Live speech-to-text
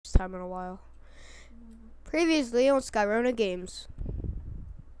first time in a while. Previously on Skyrona Games.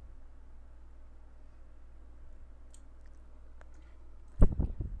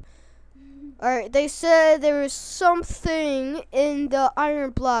 Alright, they said there was something in the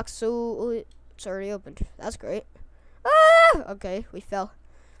iron block, so it's already opened. That's great. Ah! Okay, we fell.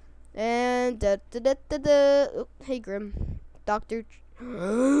 And oh, hey Grim. Doctor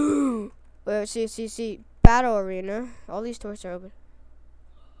see battle arena. All these doors are open.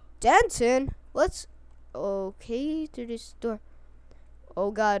 Denton? Let's okay through this door. Oh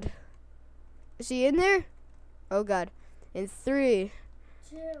god. Is he in there? Oh god. In 3,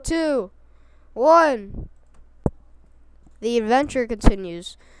 2, 1. The adventure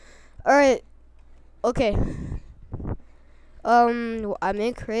continues. Alright. Okay. I'm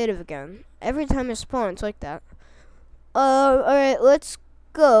in creative again. Every time I spawn, it's like that. Alright, let's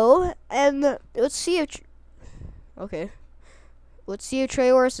go and let's see if okay. Let's see if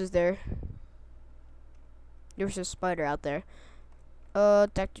Trayarus is there. There's a spider out there.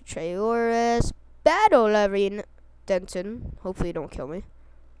 Dr. Trayarus, battle arena. Denton, hopefully you don't kill me.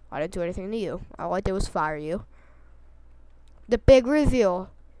 I didn't do anything to you. All I did was fire you. The big reveal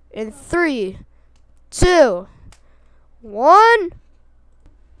in 3, 2, 1.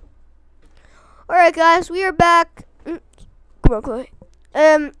 Alright guys, we are back. Come on, Chloe.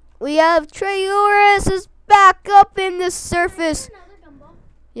 We have Trayarus is back up in the surface.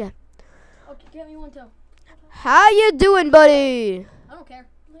 Yeah. Okay, give me one too. How you doing, buddy? I don't care.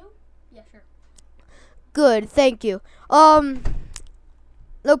 Blue? Yeah, sure. Good, thank you.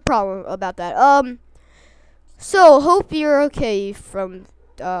 No problem about that. So hope you're okay from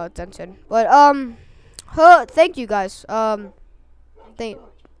Denton. But thank you guys. Thank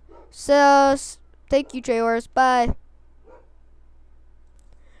you, Trayarus. Bye.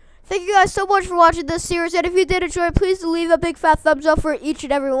 Thank you guys so much for watching this series, and if you did enjoy, please leave a big fat thumbs up for each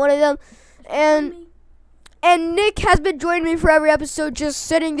and every one of them. And Nick has been joining me for every episode, just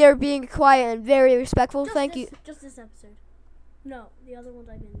sitting there being quiet and very respectful. Thank you. Just this episode. No, the other ones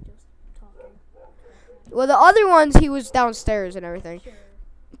I've been just talking. Well, the other ones he was downstairs and everything. Sure.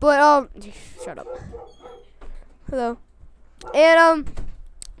 But shut up. Hello. And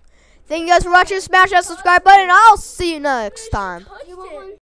thank you guys for watching. Smash that subscribe button. I'll see you next time.